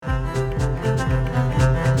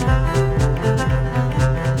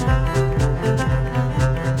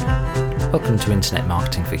to Internet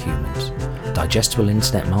Marketing for Humans, digestible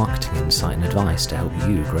internet marketing insight and advice to help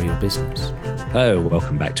you grow your business. Hello,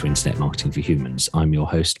 welcome back to Internet Marketing for Humans. I'm your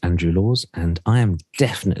host, Andrew Laws, and I am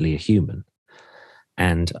definitely a human.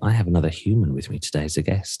 And I have another human with me today as a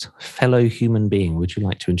guest. Fellow human being, would you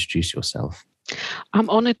like to introduce yourself?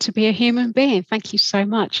 I'm honoured to be a human being. Thank you so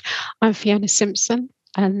much. I'm Fiona Simpson,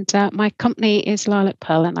 and my company is Lilac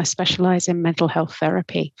Pearl, and I specialise in mental health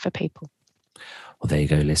therapy for people. Well, there you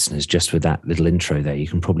go, listeners. Just with that little intro there, you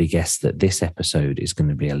can probably guess that this episode is going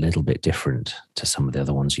to be a little bit different to some of the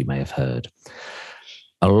other ones you may have heard.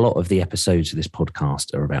 A lot of the episodes of this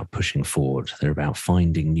podcast are about pushing forward. They're about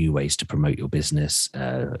finding new ways to promote your business,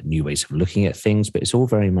 new ways of looking at things, but it's all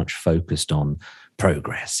very much focused on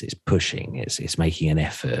progress. It's pushing, it's making an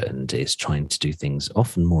effort, and it's trying to do things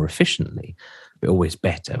often more efficiently, but always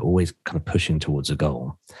better, always kind of pushing towards a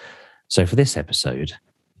goal. So for this episode,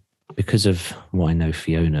 because of what I know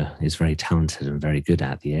Fiona is very talented and very good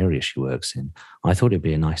at, the area she works in, I thought it'd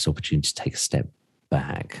be a nice opportunity to take a step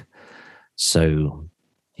back. So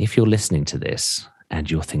if you're listening to this and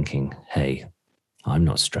you're thinking, hey, I'm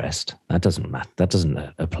not stressed, that doesn't matter, that doesn't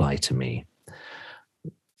apply to me,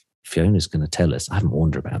 Fiona's going to tell us. I haven't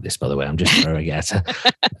warned her about this, by the way, I'm just throwing it at her.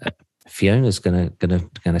 Fiona's going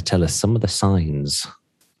to tell us some of the signs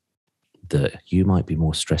that you might be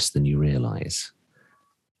more stressed than you realize.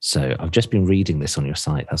 So I've just been reading this on your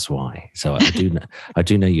site, that's why. So I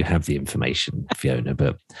do know you have the information, Fiona,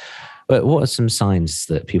 but what are some signs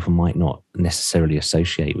that people might not necessarily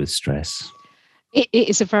associate with stress? It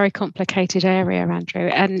is a very complicated area, Andrew,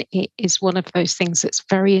 and it is one of those things that's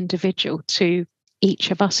very individual to each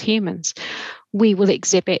of us humans. We will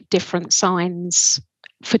exhibit different signs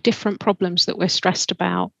for different problems that we're stressed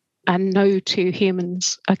about, and no two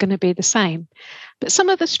humans are going to be the same. But some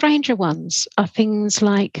of the stranger ones are things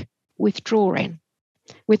like withdrawing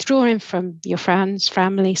from your friends,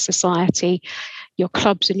 family, society, your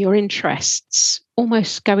clubs and your interests,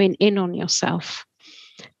 almost going in on yourself.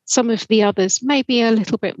 Some of the others may be a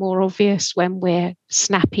little bit more obvious when we're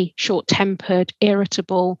snappy, short-tempered,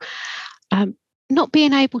 irritable, not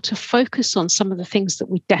being able to focus on some of the things that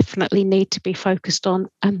we definitely need to be focused on,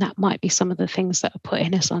 and that might be some of the things that are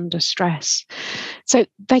putting us under stress. So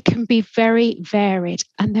they can be very varied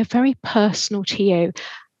and they're very personal to you.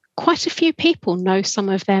 Quite a few people know some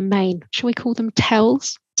of their main, shall we call them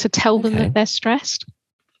tells, to tell them that they're stressed.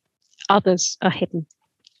 Others are hidden.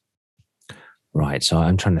 Right, so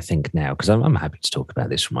I'm trying to think now, because I'm happy to talk about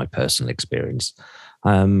this from my personal experience.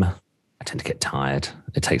 I tend to get tired.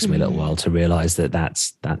 It takes me a little while to realize that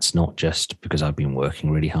that's not just because I've been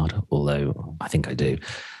working really hard, although I think I do.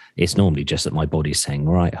 It's normally just that my body's saying,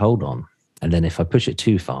 all right, hold on. And then if I push it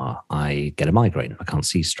too far, I get a migraine. I can't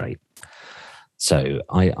see straight. So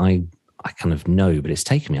I kind of know, but it's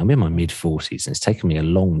taken me, I'm in my mid-40s, and it's taken me a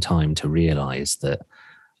long time to realize that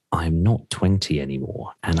I'm not 20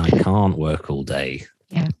 anymore and I can't work all day.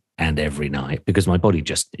 Yeah. And every night, because my body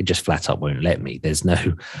just flat up won't let me. There's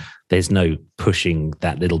no pushing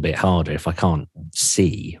that little bit harder if I can't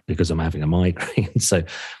see because I'm having a migraine. So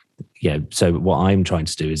what I'm trying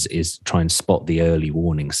to do is try and spot the early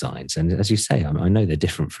warning signs. And as you say, I know they're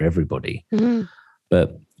different for everybody. Mm-hmm.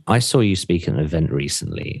 But I saw you speak at an event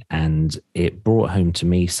recently, and it brought home to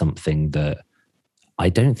me something that I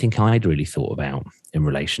don't think I'd really thought about in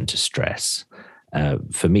relation to stress.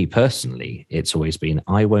 For me personally, it's always been,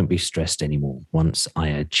 I won't be stressed anymore once I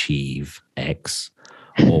achieve X,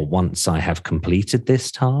 or once I have completed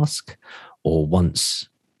this task, or once,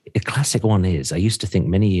 a classic one is, I used to think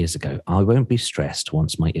many years ago, I won't be stressed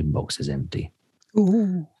once my inbox is empty.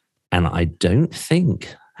 Ooh. And I don't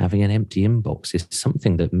think having an empty inbox is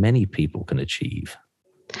something that many people can achieve.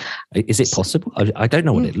 Is it possible? I don't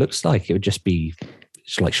know what it looks like. It would just be...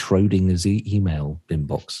 It's like Schrodinger's email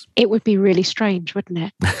inbox. It would be really strange, wouldn't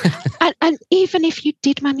it? and even if you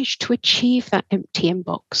did manage to achieve that empty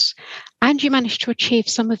inbox, and you managed to achieve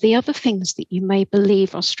some of the other things that you may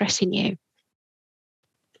believe are stressing you,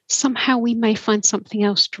 somehow we may find something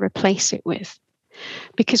else to replace it with,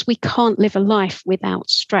 because we can't live a life without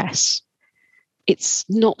stress. It's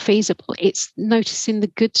not feasible. It's noticing the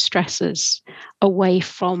good stressors away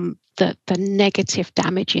from the negative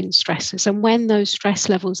damaging stressors. And when those stress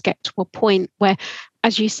levels get to a point where,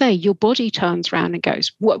 as you say, your body turns around and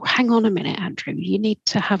goes, whoa, hang on a minute, Andrew, you need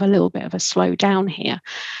to have a little bit of a slow down here.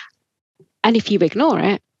 And if you ignore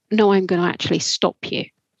it, no, I'm going to actually stop you.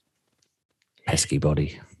 Pesky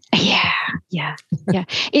body. Yeah.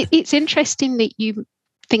 It's interesting that you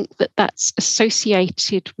think that that's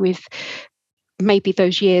associated with maybe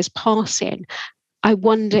those years passing. I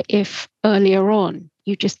wonder if earlier on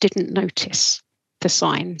you just didn't notice the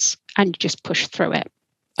signs and you just push through it.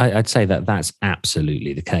 I'd say that that's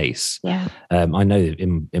absolutely the case. Yeah. I know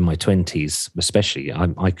in my 20s, especially,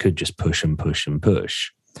 I could just push and push and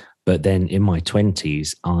push. But then in my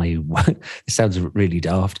 20s, it sounds really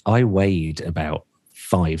daft. I weighed about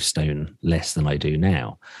 5 stone less than I do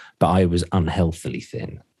now, but I was unhealthily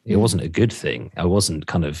thin. It wasn't a good thing. I wasn't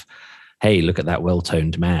kind of, hey, look at that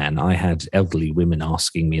well-toned man. I had elderly women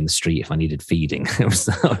asking me in the street if I needed feeding. I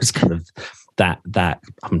was kind of that.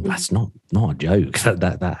 I mean, that's not a joke.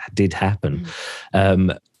 That did happen.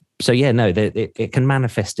 So yeah, no, it can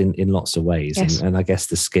manifest in lots of ways, yes. and I guess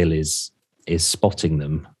the skill is spotting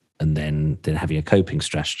them and then having a coping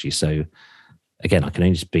strategy. So again, I can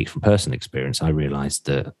only speak from personal experience. I realized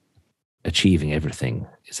that achieving everything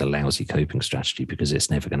is a lousy coping strategy because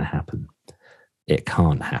it's never going to happen. It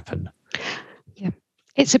can't happen. Yeah.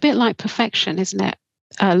 It's a bit like perfection, isn't it?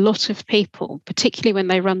 A lot of people, particularly when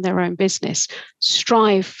they run their own business,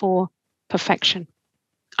 strive for perfection.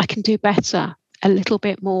 I can do better, a little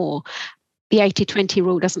bit more. The 80-20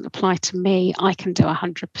 rule doesn't apply to me. I can do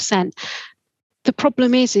 100%. The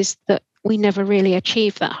problem is that we never really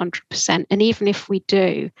achieve that 100%. And even if we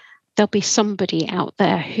do, there'll be somebody out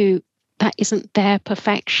there who that isn't their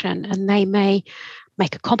perfection, and they may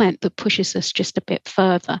make a comment that pushes us just a bit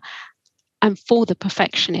further. And for the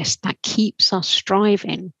perfectionist, that keeps us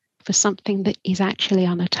striving for something that is actually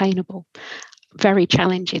unattainable. Very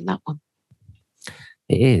challenging, that one.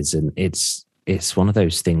 It is. And it's one of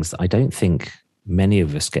those things that I don't think many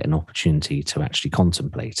of us get an opportunity to actually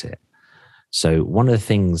contemplate it. So one of the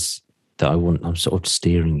things that I'm sort of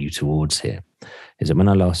steering you towards here is that when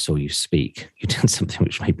I last saw you speak, you did something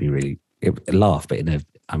which made me really laugh, but anyway,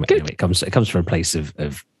 it comes from a place of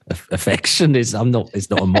affection. It's not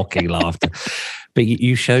a mocking laughter, but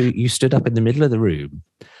you stood up in the middle of the room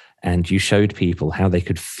and you showed people how they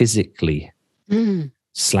could physically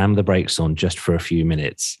slam the brakes on just for a few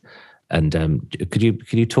minutes. And could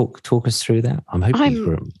you talk us through that? I'm hoping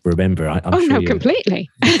you remember. I'm sure no, completely.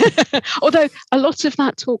 Although a lot of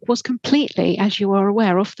that talk was completely, as you are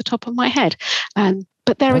aware, off the top of my head.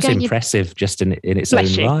 But there That's again, impressive just in its own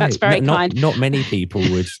right. That's very kind. Not many people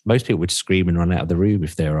would. Most people would scream and run out of the room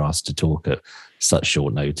if they were asked to talk at such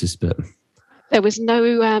short notice. But there was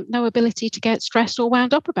no ability to get stressed or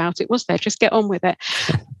wound up about it, was there? Just get on with it.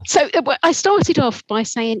 So I started off by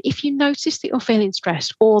saying, if you notice that you're feeling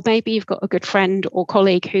stressed, or maybe you've got a good friend or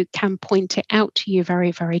colleague who can point it out to you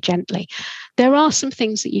very, very gently, there are some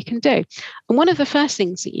things that you can do. And one of the first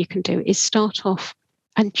things that you can do is start off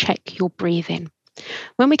and check your breathing.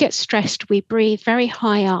 When we get stressed, we breathe very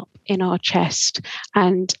high up in our chest,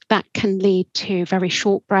 and that can lead to very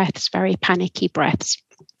short breaths, very panicky breaths.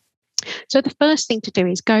 So the first thing to do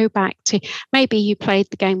is go back to, maybe you played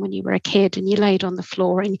the game when you were a kid and you laid on the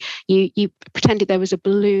floor and you pretended there was a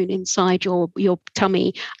balloon inside your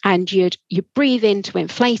tummy, and you breathe in to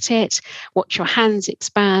inflate it, watch your hands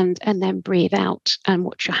expand, and then breathe out and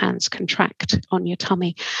watch your hands contract on your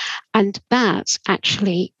tummy. And that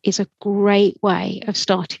actually is a great way of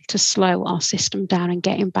starting to slow our system down and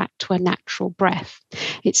getting back to a natural breath.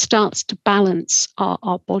 It starts to balance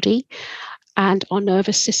our body and our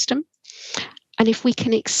nervous system. And if we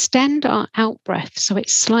can extend our out breath so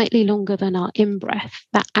it's slightly longer than our in breath,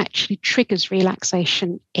 that actually triggers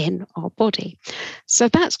relaxation in our body. So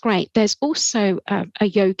that's great. There's also a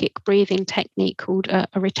yogic breathing technique called a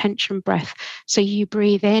retention breath. So you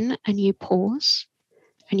breathe in and you pause,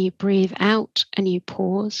 and you breathe out and you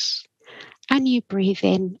pause, and you breathe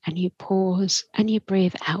in and you pause, and you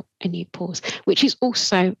breathe out and you pause, which is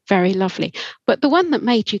also very lovely. But the one that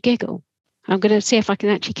made you giggle, I'm going to see if I can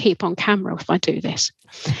actually keep on camera if I do this,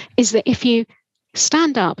 is that if you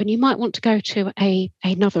stand up, and you might want to go to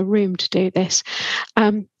another room to do this,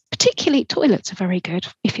 particularly toilets are very good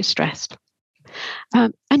if you're stressed,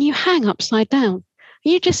 and you hang upside down,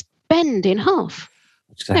 you just bend in half.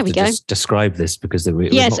 There we go. Just describe this because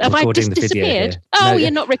we're yes, not recording the video here. Oh, no,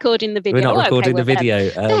 you're not recording the video. We're not recording the video.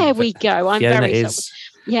 There we go. I'm Fiona very sorry.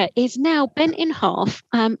 Yeah, it's now bent in half.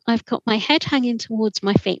 I've got my head hanging towards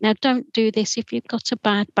my feet. Now, don't do this if you've got a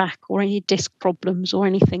bad back or any disc problems or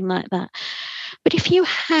anything like that. But if you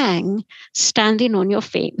hang standing on your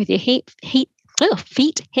feet with your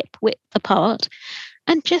feet hip width apart,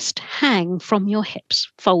 and just hang from your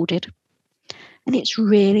hips folded. And it's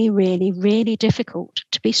really, really, really difficult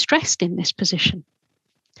to be stressed in this position.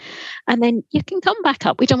 And then you can come back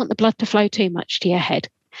up. We don't want the blood to flow too much to your head.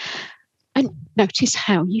 And notice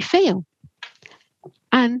how you feel.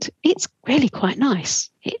 And it's really quite nice.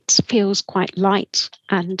 It feels quite light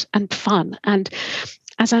and fun. And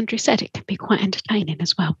as Andrew said, it can be quite entertaining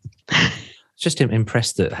as well. just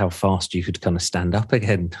impressed at how fast you could kind of stand up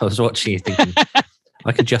again. I was watching you thinking,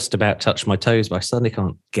 I could just about touch my toes, but I suddenly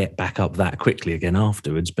can't get back up that quickly again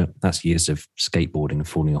afterwards. But that's years of skateboarding and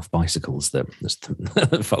falling off bicycles that's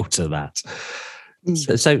the fault of that.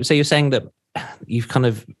 So you're saying that you've kind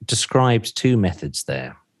of described two methods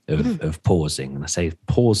there of pausing. And I say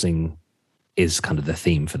pausing is kind of the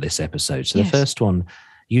theme for this episode. So the first one,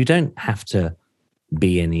 you don't have to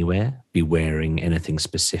be anywhere, be wearing anything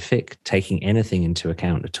specific, taking anything into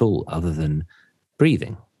account at all other than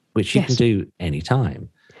breathing, which you can do anytime.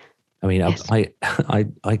 I mean,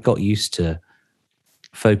 I got used to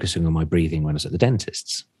focusing on my breathing when I was at the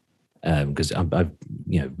dentist's, because I've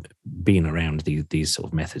been around these sort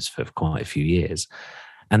of methods for quite a few years.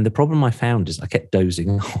 And the problem I found is I kept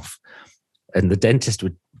dozing off, and the dentist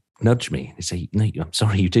would nudge me and say, "No, I'm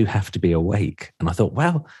sorry, you do have to be awake." And I thought,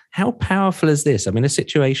 wow, how powerful is this? I'm in a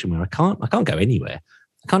situation where I can't go anywhere.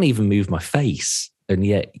 I can't even move my face, and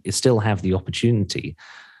yet you still have the opportunity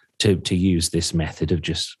to use this method of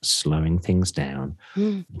just slowing things down,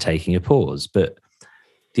 taking a pause. But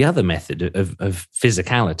the other method of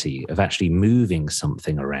physicality, of actually moving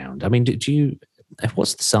something around, I mean,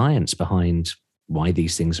 what's the science behind why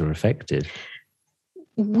these things are effective?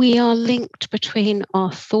 We are linked between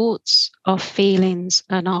our thoughts, our feelings,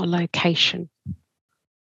 and our location.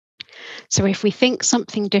 So if we think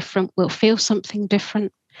something different, we'll feel something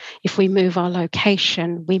different. If we move our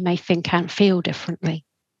location, we may think and feel differently.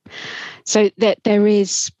 So that there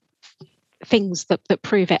is things that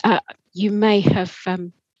prove it. You may have,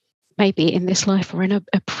 maybe in this life or in a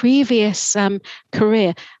previous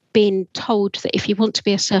career, been told that if you want to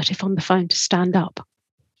be assertive on the phone, to stand up.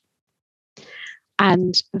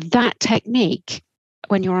 And that technique,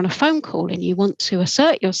 when you're on a phone call and you want to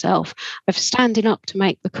assert yourself, of standing up to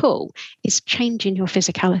make the call, is changing your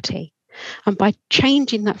physicality. And by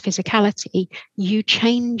changing that physicality, you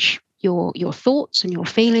change your thoughts and your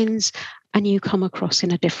feelings, and you come across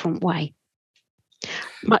in a different way.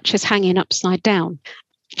 Much as hanging upside down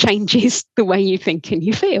changes the way you think and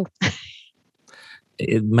you feel.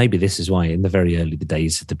 Maybe this is why in the very early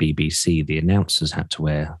days of the BBC, the announcers had to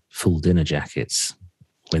wear full dinner jackets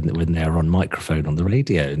when they're on microphone on the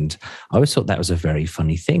radio. And I always thought that was a very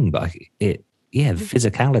funny thing, but the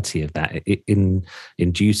physicality of that, in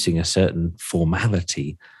inducing a certain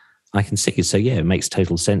formality, I can see. So it makes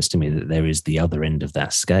total sense to me that there is the other end of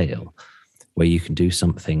that scale where you can do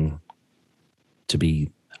something to be,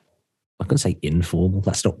 I'm going to say informal.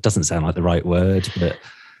 Doesn't sound like the right word, but.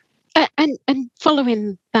 And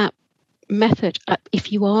following that method,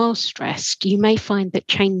 if you are stressed, you may find that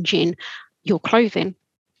changing your clothing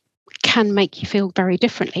can make you feel very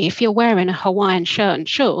differently. If you're wearing a Hawaiian shirt and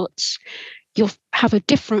shorts, you'll have a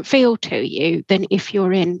different feel to you than if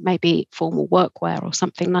you're in maybe formal workwear or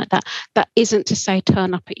something like that. That isn't to say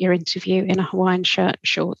turn up at your interview in a Hawaiian shirt and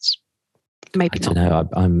shorts. Maybe I don't know.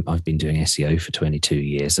 I've been doing SEO for 22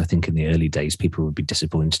 years. I think in the early days, people would be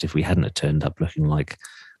disappointed if we hadn't have turned up looking like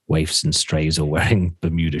waifs and strays or wearing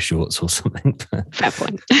Bermuda shorts or something. Fair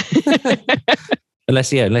point.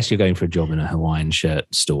 Unless you're going for a job in a Hawaiian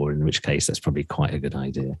shirt store, in which case that's probably quite a good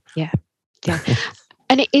idea. Yeah.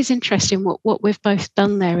 And it is interesting what we've both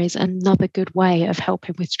done there is another good way of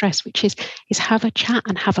helping with stress, which is have a chat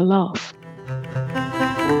and have a laugh.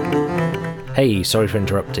 Hey, sorry for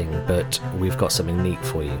interrupting, but we've got something neat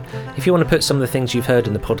for you. If you want to put some of the things you've heard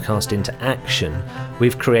in the podcast into action,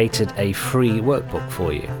 we've created a free workbook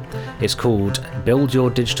for you. It's called Build Your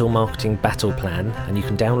Digital Marketing Battle Plan, and you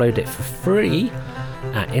can download it for free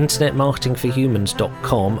at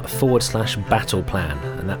internetmarketingforhumans.com/battle plan.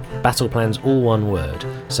 And that battle plan's all one word.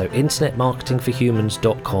 So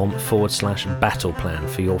internetmarketingforhumans.com/battle plan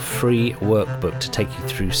for your free workbook to take you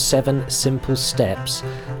through 7 simple steps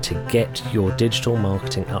to get your digital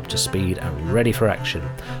marketing up to speed and ready for action.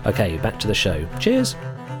 Okay, back to the show. Cheers.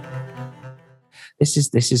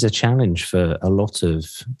 This is a challenge for a lot of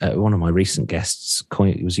one of my recent guests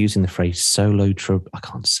was using the phrase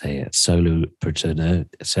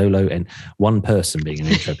solopreneur, and one person being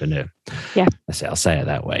an entrepreneur. Yeah, I'll say it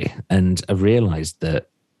that way. And I've realized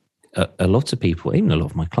that a lot of people, even a lot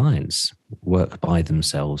of my clients, work by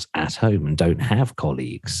themselves at home and don't have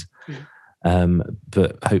colleagues.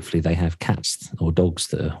 But hopefully they have cats or dogs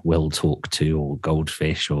that are well talked to, or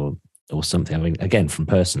goldfish or something. I mean, again, from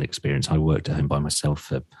personal experience, I worked at home by myself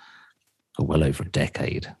for well over a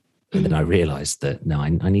decade. And then I realized that, no, I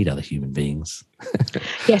need other human beings.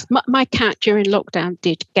 Yes, my cat during lockdown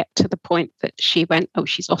did get to the point that she went, oh,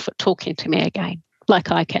 she's off at talking to me again,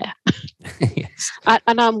 like I care. Yes.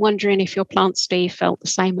 And I'm wondering if your plant, Steve, felt the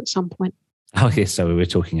same at some point. Oh, yes. So we were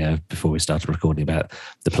talking before we started recording about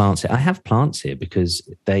the plants here. I have plants here because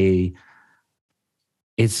I'm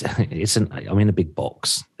in a big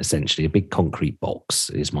box, essentially. A big concrete box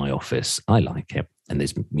is my office. I like it. And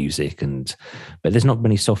there's music, but there's not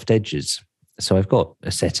many soft edges. So I've got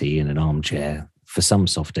a settee and an armchair for some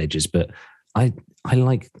soft edges, but I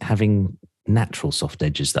like having natural soft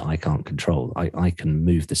edges that I can't control. I can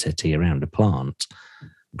move the settee around. A plant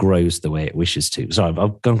grows the way it wishes to. Sorry,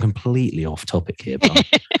 I've gone completely off topic here,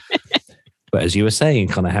 but as you were saying,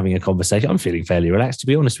 kind of having a conversation, I'm feeling fairly relaxed. To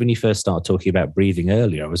be honest, when you first started talking about breathing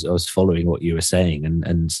earlier, I was following what you were saying,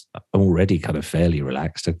 and I'm already kind of fairly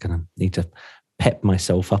relaxed. I kind of need to pep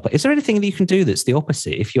myself up. Is there anything that you can do that's the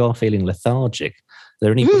opposite if you are feeling lethargic? Are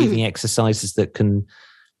there any breathing exercises that can...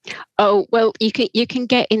 Oh, well, you can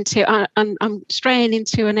get into, I'm straying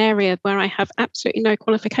into an area where I have absolutely no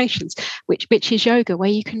qualifications, which is yoga, where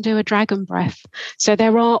you can do a dragon breath. So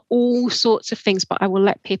there are all sorts of things, but I will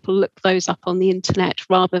let people look those up on the internet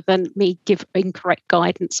rather than me give incorrect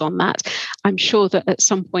guidance on that. I'm sure that at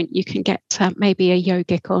some point you can get maybe a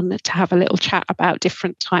yogic on to have a little chat about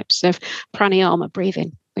different types of pranayama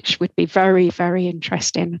breathing, which would be very, very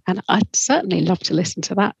interesting. And I'd certainly love to listen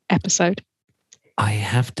to that episode. I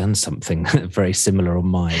have done something very similar on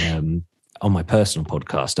my personal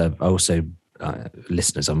podcast. I also,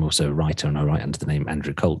 listeners, I'm also a writer, and I write under the name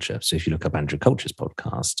Andrew Culture. So if you look up Andrew Culture's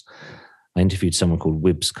podcast, I interviewed someone called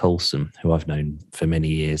Wibbs Colson, who I've known for many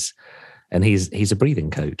years, and he's a breathing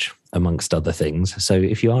coach amongst other things. So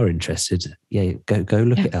if you are interested, go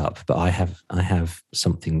look it up. But I have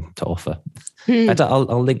something to offer.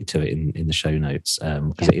 I'll link to it in the show notes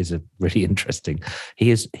because it is a really interesting. He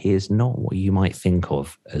is not what you might think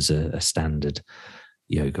of as a standard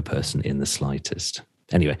yoga person in the slightest.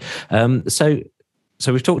 Anyway, so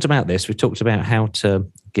we've talked about this. We've talked about how to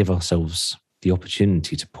give ourselves the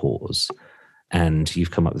opportunity to pause. And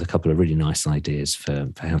you've come up with a couple of really nice ideas for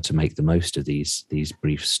how to make the most of these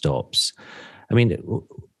brief stops. I mean,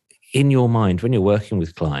 in your mind, when you're working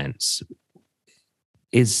with clients,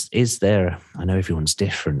 is there, I know everyone's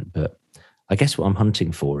different, but I guess what I'm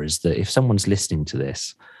hunting for is that if someone's listening to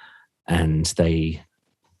this and they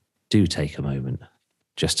do take a moment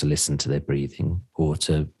just to listen to their breathing, or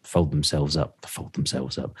to fold themselves up, or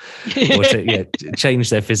to change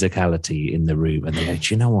their physicality in the room, and they go,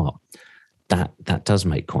 do you know what? That does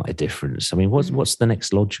make quite a difference. I mean, what's the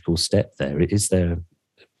next logical step there? Is there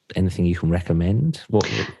anything you can recommend?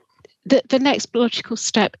 The next logical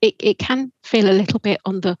step, it can feel a little bit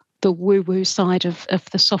on the woo-woo side of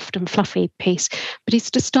the soft and fluffy piece, but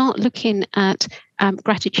it's to start looking at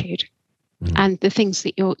gratitude and the things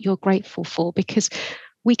that you're grateful for, because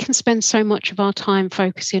we can spend so much of our time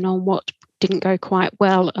focusing on what didn't go quite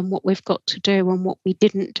well and what we've got to do and what we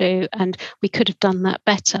didn't do, and we could have done that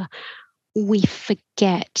better. We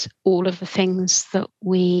forget all of the things that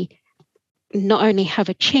we not only have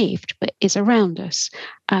achieved, but is around us.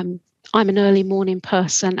 I'm an early morning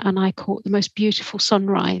person, and I caught the most beautiful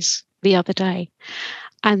sunrise the other day.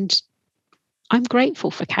 And I'm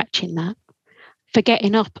grateful for catching that, for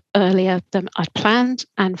getting up earlier than I'd planned,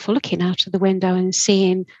 and for looking out of the window and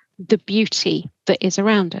seeing the beauty that is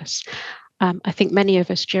around us. I think many of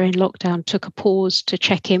us during lockdown took a pause to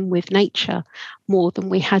check in with nature more than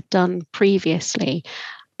we had done previously,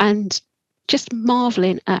 and just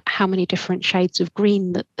marveling at how many different shades of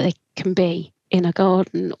green that they can be in a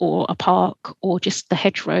garden or a park, or just the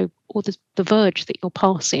hedgerow or the verge that you're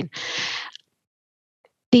passing.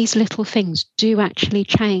 These little things do actually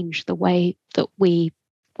change the way that we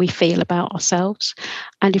feel about ourselves.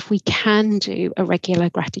 And if we can do a regular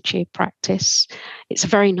gratitude practice, it's a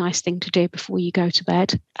very nice thing to do before you go to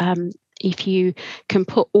bed. If you can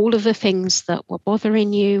put all of the things that were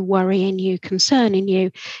bothering you, worrying you, concerning you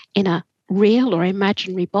in a real or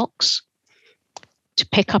imaginary box to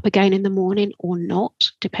pick up again in the morning or not,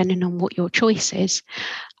 depending on what your choice is,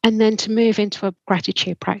 and then to move into a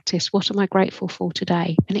gratitude practice. What am I grateful for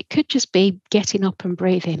today? And it could just be getting up and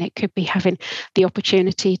breathing. It could be having the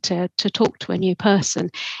opportunity to talk to a new person.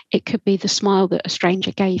 It could be the smile that a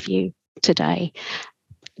stranger gave you today.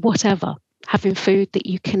 Whatever. Having food that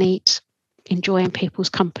you can eat, enjoying people's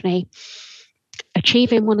company,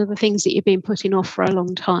 achieving one of the things that you've been putting off for a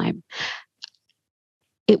long time.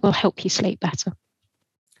 It will help you sleep better.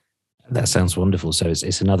 That sounds wonderful. So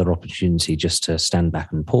it's another opportunity just to stand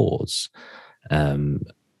back and pause. I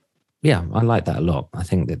like that a lot. I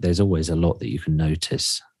think that there's always a lot that you can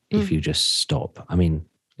notice if you just stop. I mean,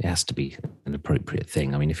 it has to be an appropriate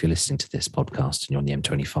thing. I mean, if you're listening to this podcast and you're on the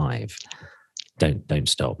M25, don't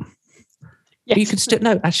stop. Yes. But you can still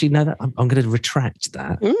I'm going to retract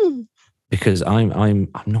that. because I'm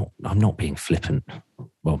not being flippant.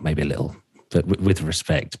 Well, maybe a little, but with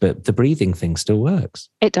respect. But the breathing thing still works.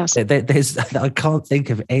 It does. I can't think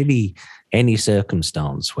of any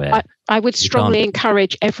circumstance where I would strongly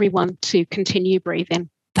encourage everyone to continue breathing.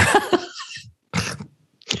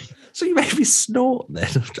 So you made me snort then.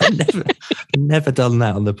 I've never done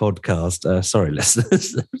that on the podcast. Sorry,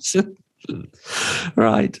 listeners.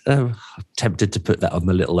 Right. I'm tempted to put that on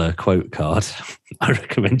the little quote card. I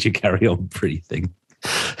recommend you carry on breathing,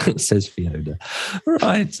 says Fiona.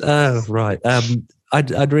 Right. Right.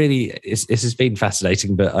 I'd really, this has been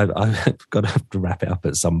fascinating, but I've got to have to wrap it up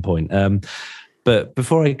at some point. But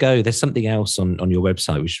before I go, there's something else on your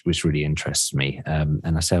website which really interests me.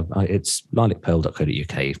 And I say it's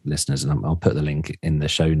lilacpearl.co.uk, listeners, and I'll put the link in the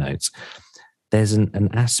show notes. There's an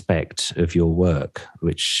aspect of your work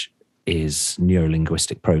which is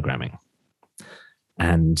neurolinguistic programming.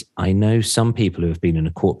 And I know some people who have been in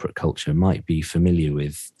a corporate culture might be familiar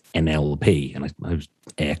with NLP, and I have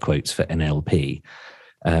air quotes for NLP.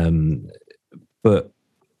 But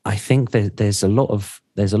I think there's a lot of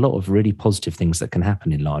really positive things that can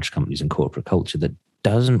happen in large companies and corporate culture that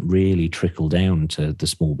doesn't really trickle down to the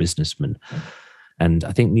small businessman. And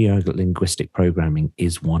I think neurolinguistic programming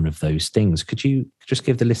is one of those things. Could you just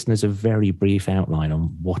give the listeners a very brief outline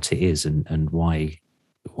on what it is and why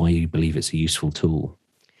you believe it's a useful tool?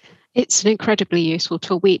 It's an incredibly useful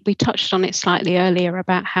tool. We touched on it slightly earlier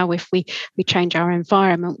about how if we change our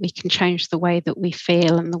environment, we can change the way that we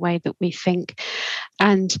feel and the way that we think.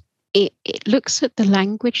 And it looks at the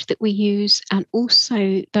language that we use and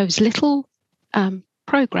also those little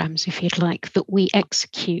programs, if you'd like, that we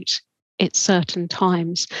execute at certain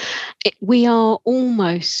times. We are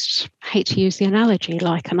almost, I hate to use the analogy,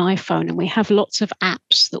 like an iPhone, and we have lots of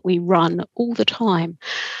apps that we run all the time.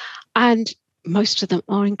 And most of them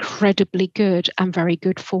are incredibly good and very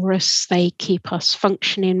good for us. They keep us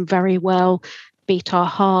functioning very well, beat our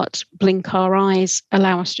heart, blink our eyes,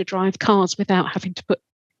 allow us to drive cars without having to put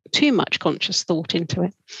too much conscious thought into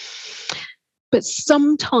it. But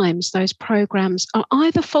sometimes those programs are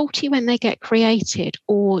either faulty when they get created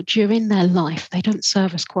or during their life, they don't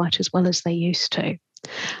serve us quite as well as they used to.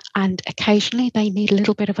 And occasionally they need a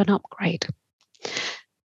little bit of an upgrade.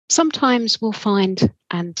 Sometimes we'll find,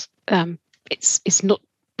 and it's not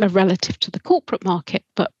a relative to the corporate market,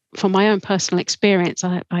 but from my own personal experience,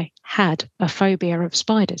 I had a phobia of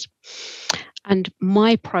spiders. And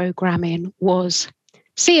my programming was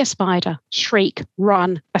see a spider, shriek,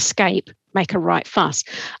 run, escape, make a right fuss.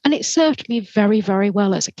 And it served me very, very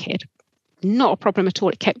well as a kid. Not a problem at all.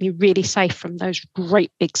 It kept me really safe from those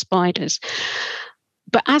great big spiders.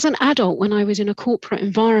 But as an adult, when I was in a corporate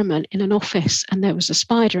environment in an office and there was a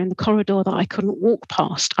spider in the corridor that I couldn't walk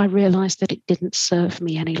past, I realized that it didn't serve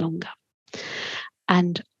me any longer.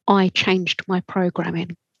 And I changed my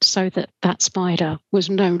programming so that that spider was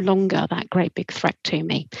no longer that great big threat to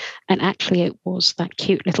me. And actually, it was that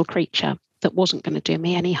cute little creature that wasn't going to do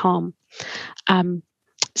me any harm.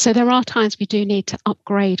 So there are times we do need to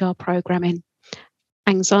upgrade our programming.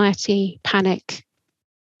 Anxiety, panic,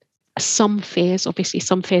 some fears, obviously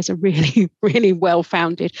some fears are really, really well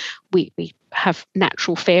founded. We have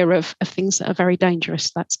natural fear of things that are very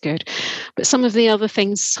dangerous. That's good. But some of the other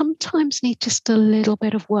things sometimes need just a little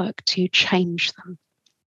bit of work to change them.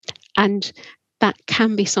 And that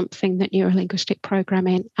can be something that neurolinguistic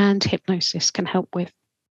programming and hypnosis can help with.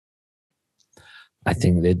 I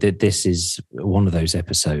think that this is one of those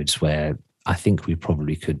episodes where I think we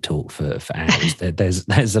probably could talk for hours.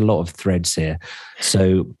 There's a lot of threads here.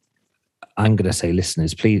 So I'm going to say,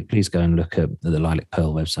 listeners, please go and look at the Lilac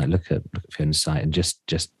Pearl website, look at Fiona's site, and just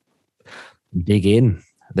dig in.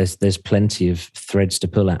 There's plenty of threads to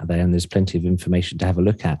pull out there, and there's plenty of information to have a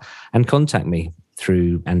look at. And contact me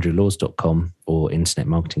through andrewlaws.com or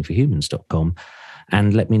internetmarketingforhumans.com,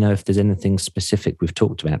 and let me know if there's anything specific we've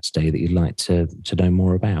talked about today that you'd like to know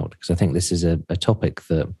more about. Because I think this is a topic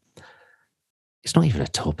that it's not even a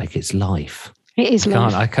topic; it's life. It is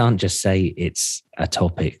life. I can't just say it's a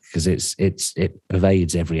topic because it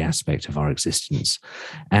pervades every aspect of our existence,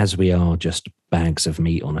 as we are just bags of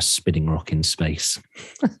meat on a spinning rock in space.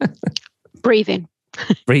 Breathing,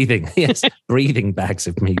 yes, breathing bags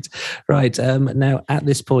of meat. Right. Now, at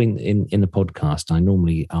this point in the podcast, I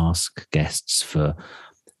normally ask guests for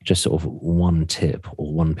just sort of one tip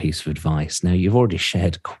or one piece of advice. Now, you've already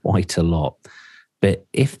shared quite a lot. But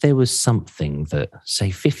if there was something that,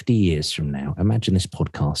 say, 50 years from now, imagine this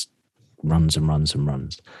podcast runs and runs and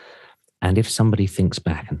runs. And if somebody thinks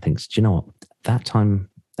back and thinks, do you know what, that time,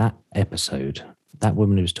 that episode, that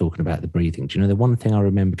woman who was talking about the breathing, do you know the one thing I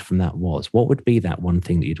remembered from that was, what would be that one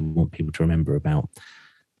thing that you'd want people to remember about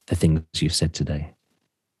the things you've said today?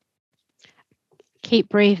 Keep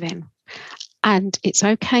breathing. And it's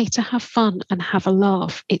okay to have fun and have a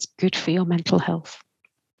laugh. It's good for your mental health.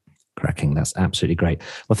 Cracking. That's absolutely great.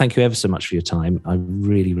 Well, thank you ever so much for your time. I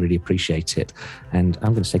really, really appreciate it. And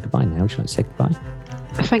I'm going to say goodbye now. Would you like to say goodbye?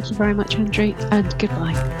 Thank you very much, Andrew, and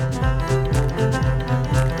goodbye.